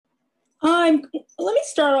Let me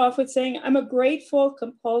start off with saying I'm a grateful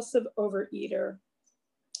compulsive overeater.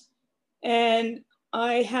 And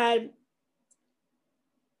I had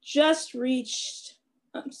just reached,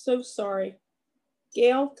 I'm so sorry,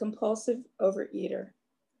 Gail, compulsive overeater.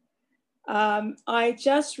 I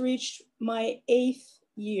just reached my 8th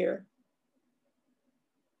year.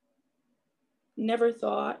 Never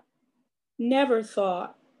thought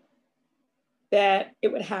that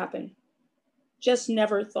it would happen. Just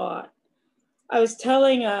never thought. I was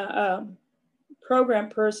telling a program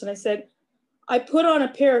person, I said, I put on a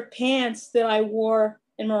pair of pants that I wore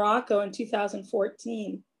in Morocco in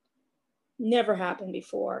 2014. Never happened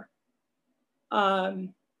before. I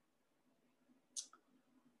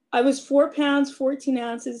was 4 pounds, 14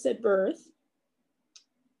 ounces at birth.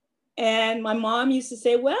 And my mom used to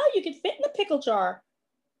say, well, you could fit in a pickle jar.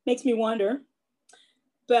 Makes me wonder.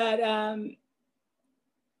 But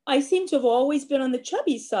I seem to have always been on the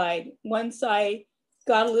chubby side. Once I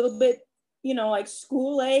got a little bit, like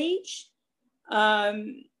school age, I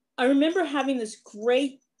remember having this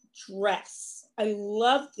great dress. I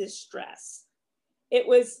loved this dress. It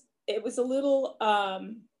was a little,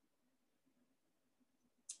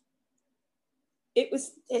 it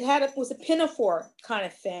was a pinafore kind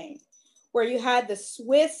of thing, where you had the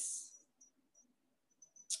Swiss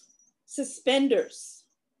suspenders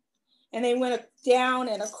and they went down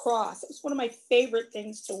and across. It was one of my favorite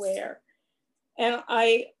things to wear. But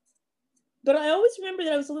I always remember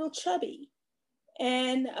that I was a little chubby.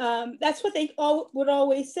 And that's what they would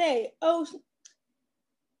always say. Oh,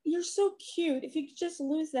 you're so cute. If you could just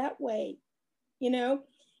lose that weight, And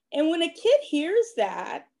when a kid hears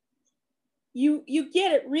that, you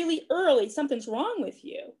get it really early. Something's wrong with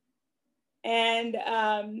you. And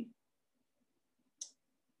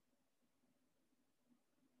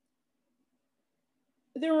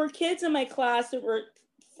there were kids in my class that were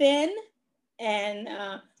thin and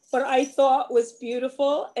what I thought was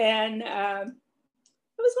beautiful. And I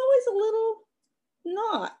was always a little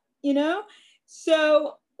not,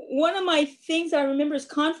 So one of my things I remember is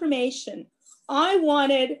confirmation. I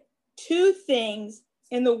wanted 2 things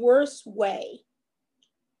in the worst way.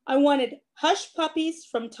 I wanted Hush Puppies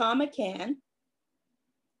from Tom McCann.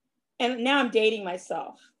 And now I'm dating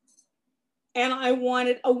myself. And I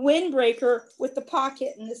wanted a windbreaker with the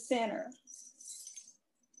pocket in the center.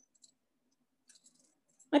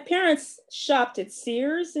 My parents shopped at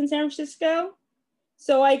Sears in San Francisco.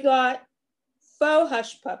 So I got faux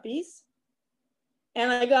Hush Puppies.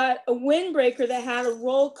 And I got a windbreaker that had a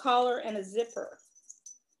roll collar and a zipper.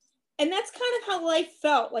 And that's kind of how life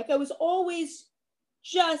felt. Like I was always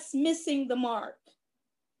just missing the mark.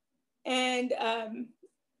 And I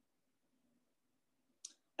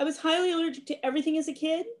was highly allergic to everything as a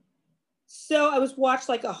kid. So I was watched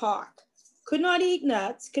like a hawk. Could not eat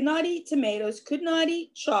nuts, could not eat tomatoes, could not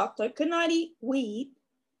eat chocolate, could not eat wheat,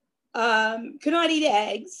 could not eat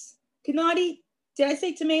eggs, could not eat, did I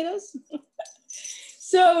say tomatoes?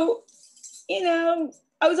 So,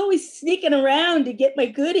 I was always sneaking around to get my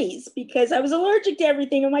goodies because I was allergic to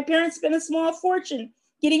everything. And my parents spent a small fortune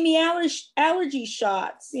getting me allergy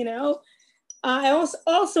shots, I was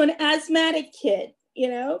also an asthmatic kid,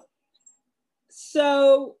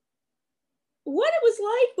 So what it was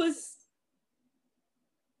like was,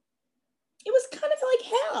 it was kind of like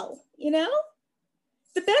hell,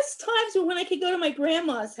 The best times were when I could go to my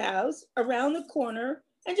grandma's house around the corner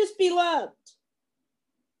and just be loved.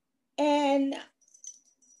 And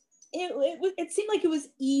it seemed like it was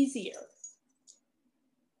easier.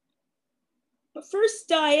 The first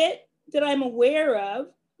diet that I'm aware of,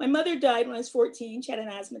 my mother died when I was 14. She had an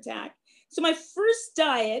asthma attack. So my first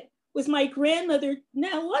diet was my grandmother.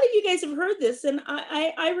 Now, a lot of you guys have heard this, and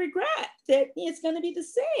I regret that it's going to be the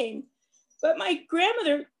same. But my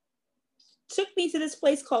grandmother took me to this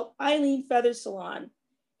place called Eileen Feather Salon.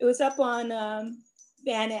 It was up on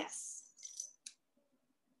Van Ness.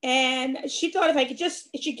 And she thought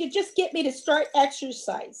if she could just get me to start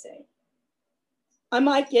exercising, I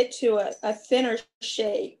might get to a thinner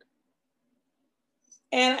shape.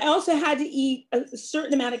 And I also had to eat a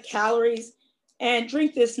certain amount of calories and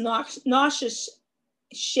drink this nauseous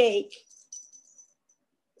shake.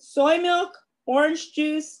 Soy milk, orange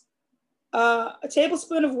juice, a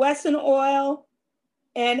tablespoon of Wesson oil,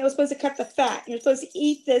 and it was supposed to cut the fat. You're supposed to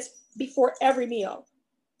eat this before every meal.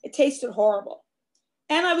 It tasted horrible.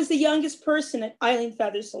 And I was the youngest person at Eileen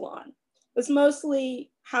Feather Salon. It was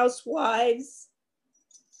mostly housewives,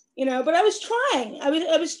 but I was trying. I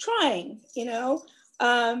was trying,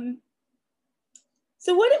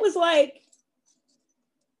 So what it was like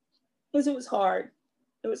was it was hard.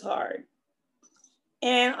 It was hard.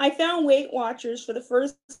 And I found Weight Watchers for the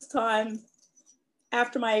first time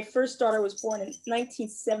after my first daughter was born in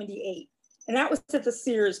 1978. And that was at the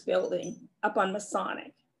Sears building up on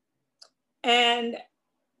Masonic. And,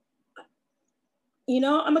 you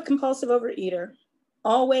know, I'm a compulsive overeater,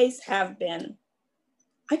 always have been.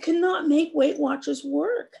 I could not make Weight Watchers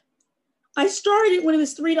work. I started when it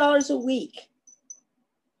was $3 a week.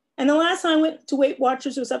 And the last time I went to Weight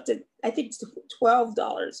Watchers was up to, I think,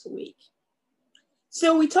 $12 a week.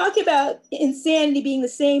 So we talk about insanity being the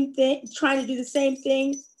same thing, trying to do the same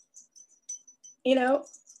thing. You know,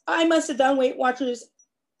 I must have done Weight Watchers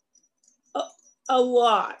a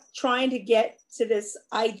lot, trying to get to this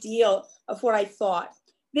ideal of what I thought.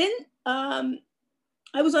 Then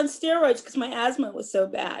I was on steroids because my asthma was so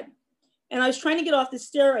bad. And I was trying to get off the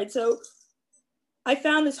steroids. So I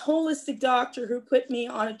found this holistic doctor who put me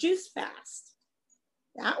on a juice fast.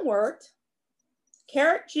 That worked.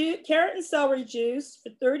 Carrot and celery juice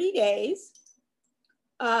for 30 days.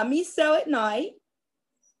 Miso at night.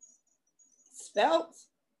 Svelte.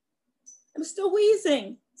 I was still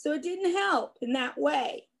wheezing, so it didn't help in that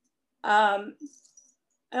way. I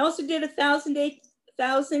also did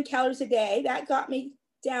 1,000 calories a day. That got me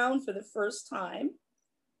down for the first time.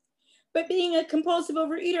 But being a compulsive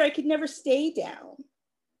overeater, I could never stay down.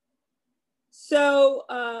 So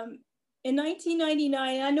in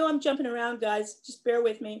 1999, I know I'm jumping around, guys, just bear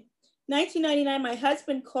with me. 1999, my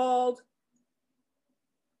husband called.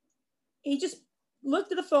 He just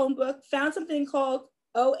looked at the phone book, found something called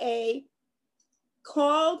OA,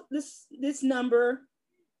 called this number.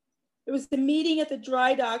 It was the meeting at the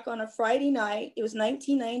dry dock on a Friday night. It was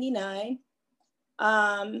 1999.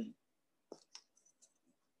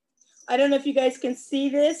 I don't know if you guys can see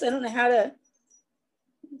this. I don't know how to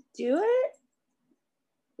do it.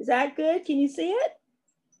 Is that good? Can you see it?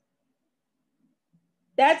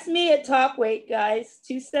 That's me at top weight, guys,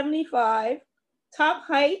 275. Top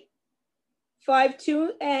height, 5'2"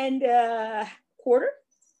 and a quarter.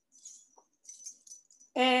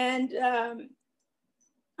 And I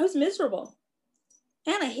was miserable.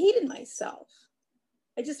 And I hated myself.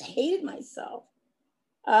 I just hated myself.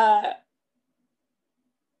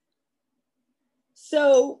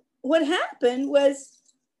 So what happened was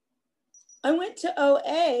I went to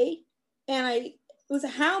OA and it was a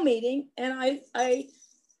HOW meeting, and it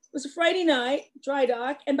was a Friday night, dry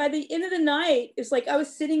dock. And by the end of the night, it's like I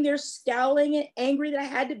was sitting there scowling and angry that I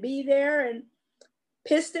had to be there and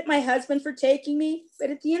pissed at my husband for taking me. But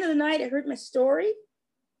at the end of the night, I heard my story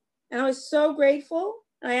and I was so grateful.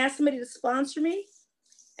 And I asked somebody to sponsor me,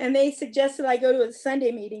 and they suggested I go to a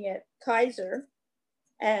Sunday meeting at Kaiser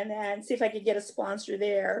and see if I could get a sponsor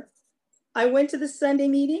there. I went to the Sunday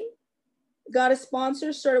meeting, got a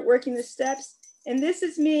sponsor, started working the steps. And this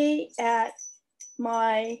is me at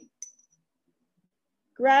my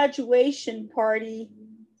graduation party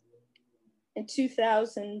in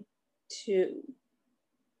 2002.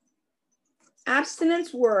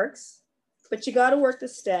 Abstinence works, but you got to work the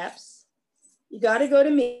steps. You got to go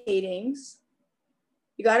to meetings.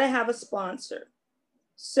 You got to have a sponsor.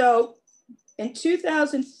 So in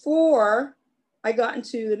 2004, I got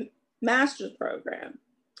into the master's program,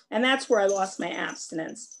 and that's where I lost my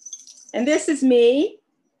abstinence. And this is me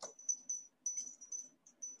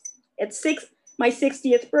at my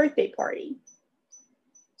 60th birthday party.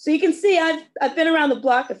 So you can see I've been around the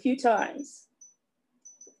block a few times.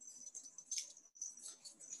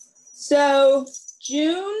 So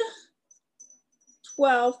June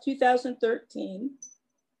 12, 2013,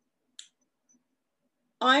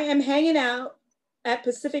 I am hanging out at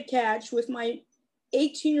Pacific Catch with my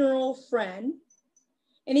 18-year-old friend,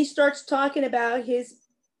 and he starts talking about his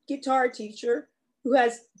guitar teacher who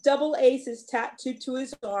has double aces tattooed to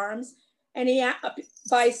his arms and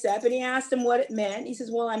bicep, and he asked him what it meant. He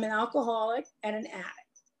says, well, I'm an alcoholic and an addict.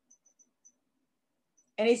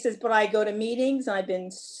 And he says, but I go to meetings and I've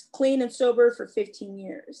been clean and sober for 15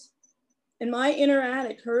 years. And my inner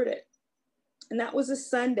addict heard it. And that was a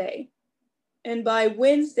Sunday. And by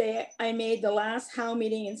Wednesday, I made the last HOW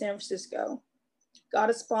meeting in San Francisco.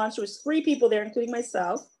 Got a sponsor. It was 3 people there, including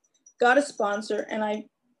myself. Got a sponsor, and I've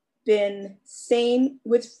been sane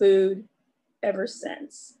with food ever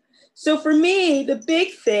since. So for me, the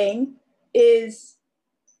big thing is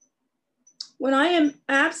when I am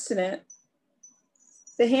abstinent,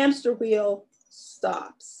 the hamster wheel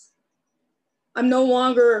stops. I'm no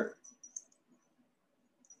longer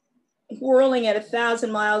whirling at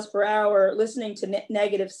 1,000 miles per hour, listening to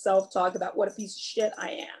negative self-talk about what a piece of shit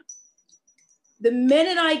I am. The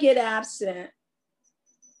minute I get abstinent,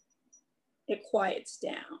 it quiets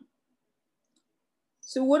down.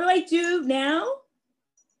 So what do I do now?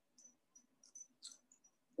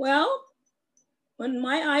 Well, when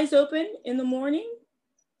my eyes open in the morning,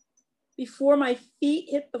 before my feet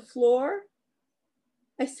hit the floor,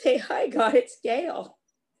 I say, hi, God, it's Gail.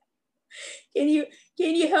 Can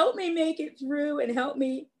you help me make it through and help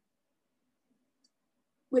me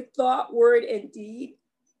with thought, word, and deed?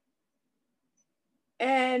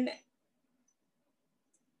 And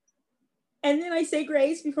then I say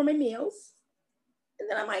grace before my meals. And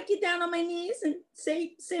then I might get down on my knees and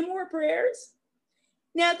say more prayers.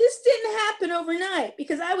 Now, this didn't happen overnight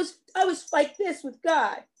because I was like this with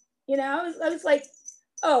God. You know, I was like,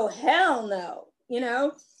 oh, hell no, you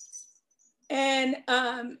know? And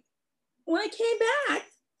when I came back,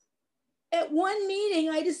 at one meeting,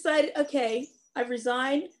 I decided, okay, I've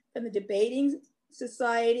resigned from the debating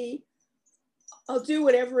society. I'll do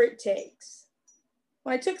whatever it takes.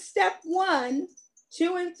 When I took step 1,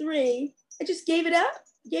 2, and 3, I just gave it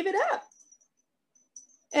up.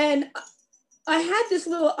 And I had this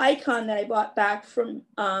little icon that I bought back from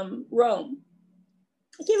Rome.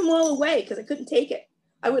 I gave them all away because I couldn't take it.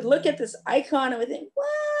 I would look at this icon and would think, what?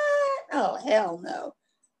 Oh, hell no.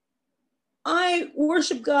 I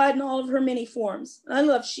worship God in all of her many forms. I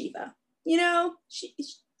love Shiva, you know,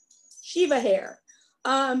 Shiva hair.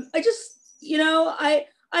 I just, you know, I'm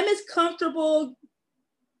as comfortable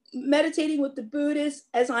meditating with the Buddhists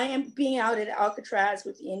as I am being out at Alcatraz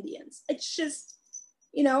with the Indians. It's just,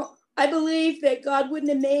 you know, I believe that God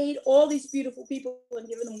wouldn't have made all these beautiful people and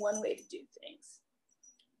given them one way to do things.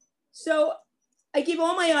 So I gave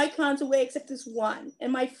all my icons away except this one.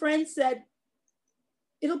 And my friend said,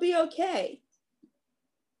 it'll be okay.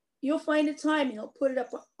 You'll find a time and you'll put it up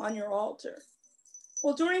on your altar.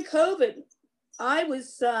 Well, during COVID, I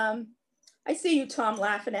was, I see you, Tom,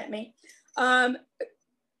 laughing at me.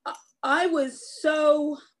 I was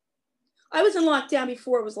in lockdown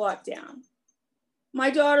before it was locked down. My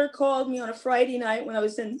daughter called me on a Friday night when I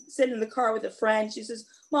was sitting in the car with a friend. She says,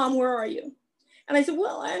 Mom, where are you? And I said,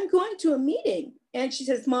 well, I'm going to a meeting. And she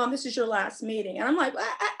says, Mom, this is your last meeting. And I'm like,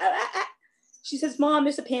 She says, Mom,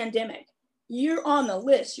 there's a pandemic. You're on the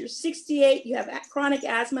list. You're 68. You have chronic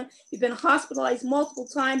asthma. You've been hospitalized multiple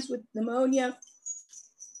times with pneumonia.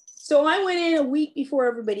 So I went in a week before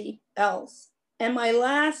everybody else. And my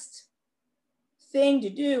last thing to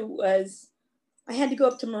do was I had to go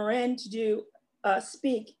up to Marin to do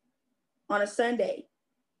speak on a Sunday.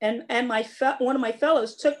 And one of my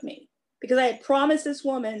fellows took me because I had promised this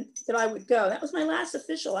woman that I would go. That was my last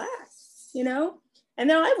official act, you know? And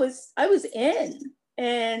then I was in.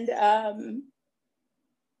 And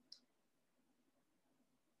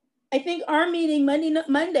I think our meeting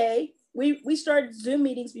Monday, we started Zoom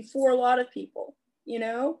meetings before a lot of people, you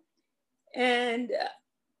know? And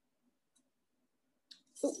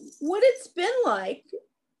what it's been like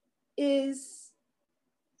is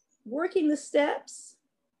working the steps,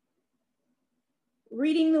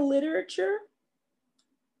 reading the literature,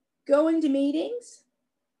 going to meetings,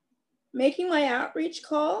 making my outreach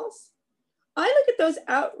calls. I look at those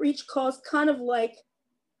outreach calls kind of like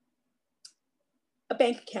a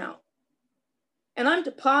bank account. And I'm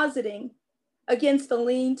depositing against the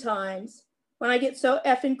lean times when I get so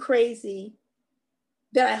effing crazy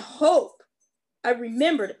that I hope I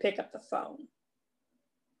remember to pick up the phone.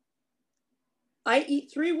 I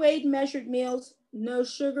eat 3 weighed measured meals, no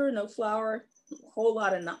sugar, no flour, a whole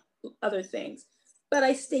lot of other things, but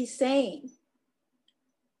I stay sane.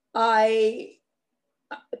 The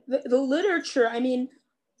literature, I mean,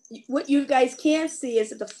 what you guys can't see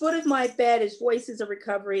is at the foot of my bed is Voices of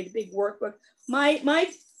Recovery, the big workbook. My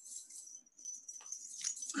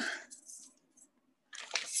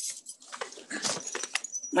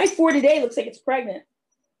For Today looks like it's pregnant,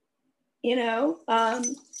 you know?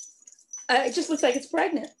 It just looks like it's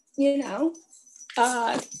pregnant, you know?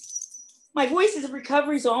 My Voices of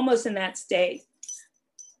Recovery is almost in that state.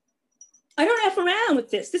 I don't F around with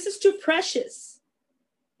this. This is too precious,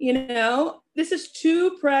 you know? This is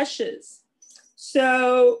too precious.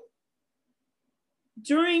 So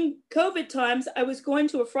during COVID times, I was going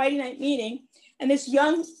to a Friday night meeting and this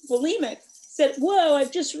young bulimic said, whoa,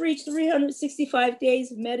 I've just reached 365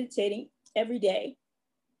 days of meditating every day.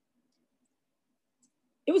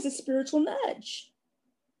 It was a spiritual nudge.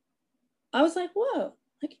 I was like, whoa,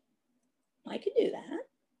 I could do that.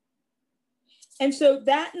 And so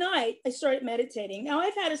that night I started meditating. Now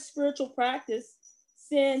I've had a spiritual practice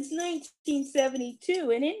since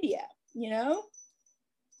 1972 in India, you know?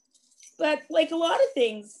 But like a lot of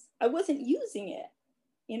things, I wasn't using it,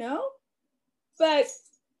 you know? But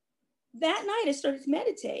that night I started to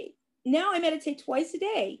meditate. Now I meditate twice a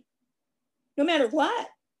day, no matter what.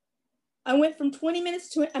 I went from 20 minutes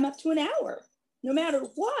to, I'm up to an hour, no matter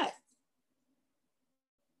what.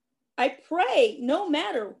 I pray no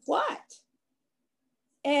matter what.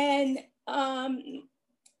 And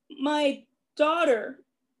my daughter,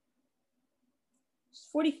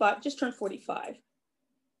 45, just turned 45.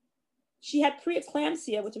 She had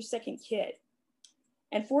preeclampsia with her second kid.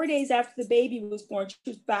 And 4 days after the baby was born, she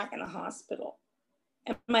was back in the hospital.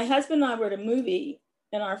 And my husband and I were at a movie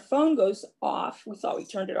and our phone goes off. We thought we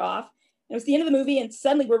turned it off. And it was the end of the movie and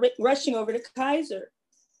suddenly we're rushing over to Kaiser.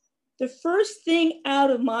 The first thing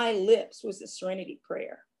out of my lips was the Serenity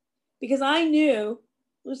Prayer because I knew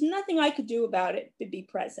there was nothing I could do about it but be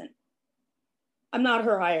present. I'm not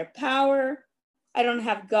her higher power. I don't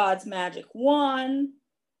have God's magic wand.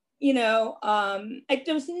 You know,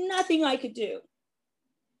 there was nothing I could do.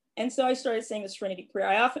 And so I started saying the Serenity Prayer.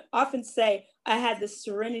 I often say I had the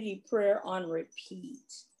Serenity Prayer on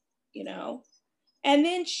repeat, you know. And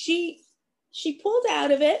then she pulled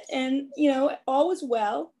out of it and, you know, all was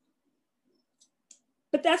well.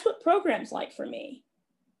 But that's what program's like for me.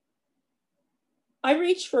 I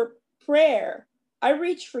reach for prayer. I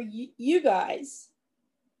reach for you guys.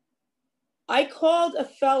 I called a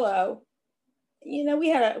fellow, you know,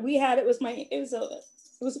 it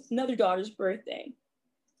was another daughter's birthday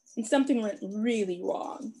and something went really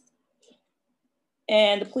wrong.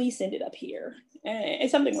 And the police ended up here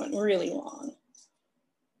and something went really wrong.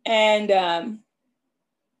 And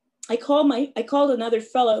I called another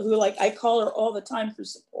fellow who I call her all the time for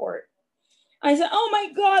support. I said, oh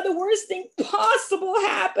my God, the worst thing possible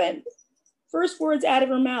happened. First words out of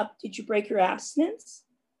her mouth, did you break your abstinence?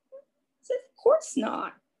 I said, of course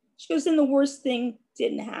not. She goes, then the worst thing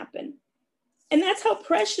didn't happen. And that's how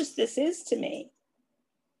precious this is to me.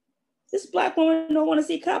 This Black woman don't want to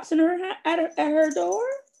see cops in at her door,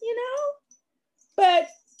 you know? But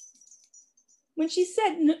when she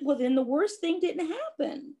said, well, then the worst thing didn't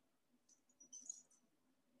happen.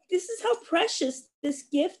 This is how precious this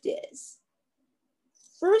gift is.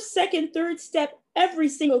 First, second, third step every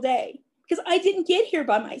single day, because I didn't get here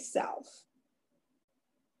by myself.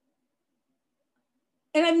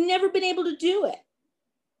 And I've never been able to do it.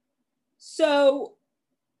 So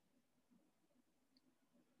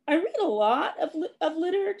I read a lot of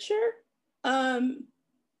literature. I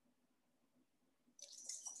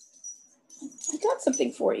got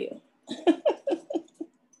something for you.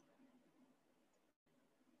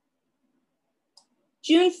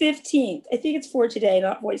 June 15th, I think it's for today,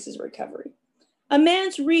 not Voices of Recovery. A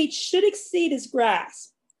man's reach should exceed his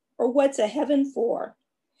grasp, or what's a heaven for.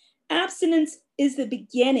 Abstinence is the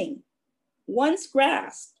beginning. Once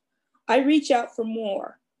grasped, I reach out for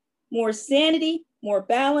more sanity, more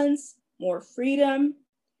balance, more freedom.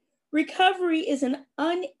 Recovery is an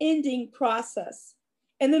unending process.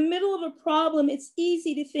 In the middle of a problem, it's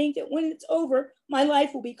easy to think that when it's over, my life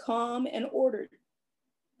will be calm and ordered.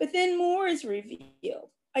 But then more is revealed.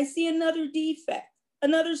 I see another defect,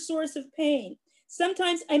 another source of pain.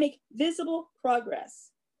 Sometimes I make visible progress.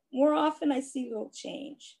 More often, I see little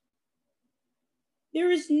change. There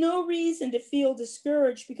is no reason to feel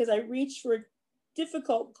discouraged because I reached for a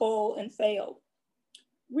difficult goal and failed.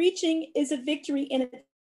 Reaching is a victory in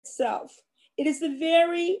itself. It is the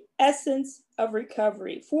very essence of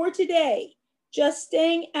recovery. For today, just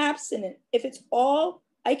staying abstinent, if it's all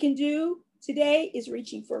I can do today, is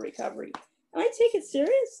reaching for recovery. And I take it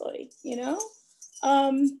seriously, you know.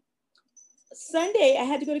 Sunday, I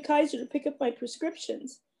had to go to Kaiser to pick up my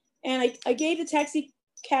prescriptions. And I gave the taxi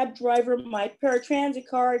cab driver my paratransit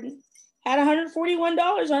card and had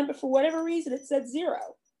 $141 on it, but for whatever reason, it said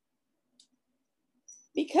zero.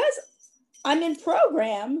 Because I'm in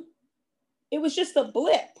program, it was just a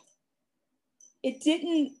blip. It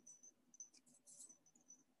didn't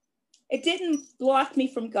block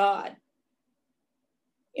me from God.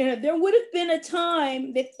 You know, there would have been a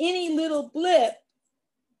time that any little blip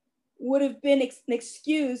would have been an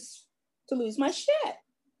excuse to lose my shit.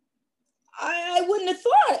 I wouldn't have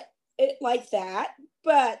thought it like that,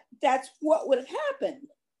 but that's what would have happened.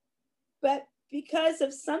 But because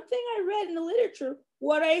of something I read in the literature,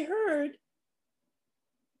 what I heard,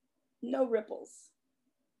 no ripples.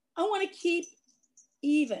 I want to keep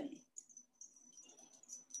even.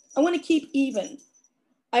 I want to keep even.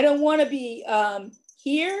 I don't want to be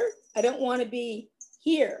here. I don't want to be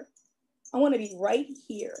here. I want to be right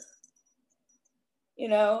here. You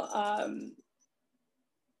know,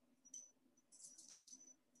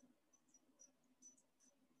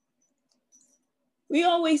 we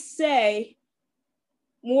always say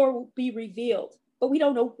more will be revealed, but we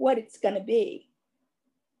don't know what it's going to be.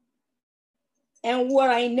 And what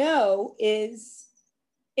I know is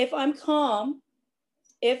if I'm calm,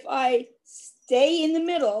 if I stay in the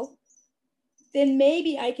middle, then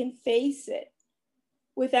maybe I can face it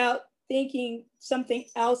without thinking something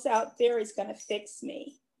else out there is going to fix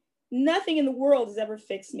me. nothing in the world has ever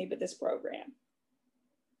fixed me but this program.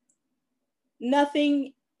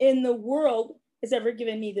 Nothing in the world has ever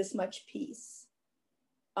given me this much peace.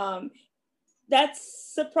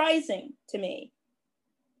 That's surprising to me.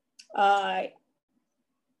 I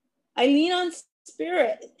lean on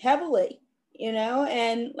spirit heavily, you know,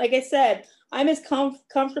 and like I said, I'm as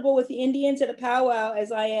comfortable with the Indians at a powwow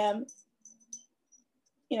as I am,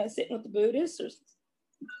 you know, sitting with the Buddhists or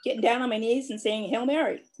getting down on my knees and saying Hail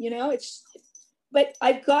Mary, you know, but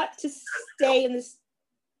I've got to stay in this.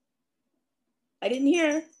 I didn't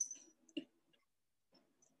hear.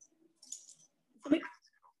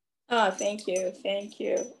 Oh, thank you. Thank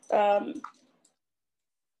you.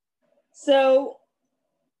 So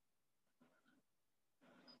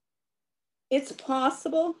it's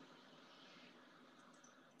possible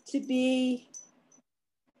to be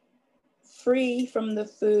free from the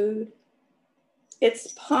food.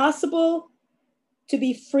 It's possible to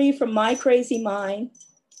be free from my crazy mind.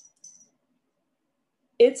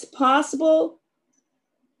 It's possible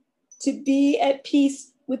to be at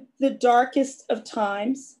peace with the darkest of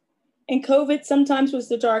times. And COVID sometimes was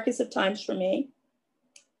the darkest of times for me.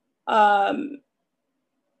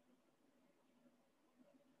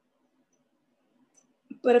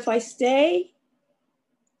 But if I stay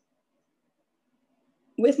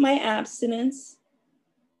with my abstinence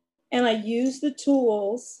and I use the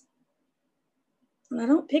tools and I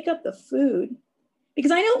don't pick up the food,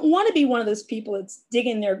 because I don't want to be one of those people that's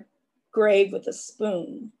digging their grave with a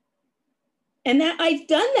spoon. And that I've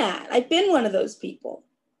done that. I've been one of those people.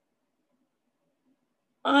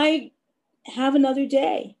 I have another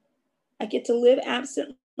day. I get to live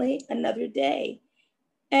absently another day.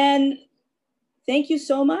 And thank you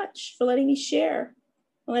so much for letting me share,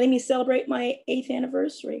 letting me celebrate my 8th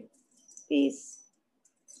anniversary. Peace.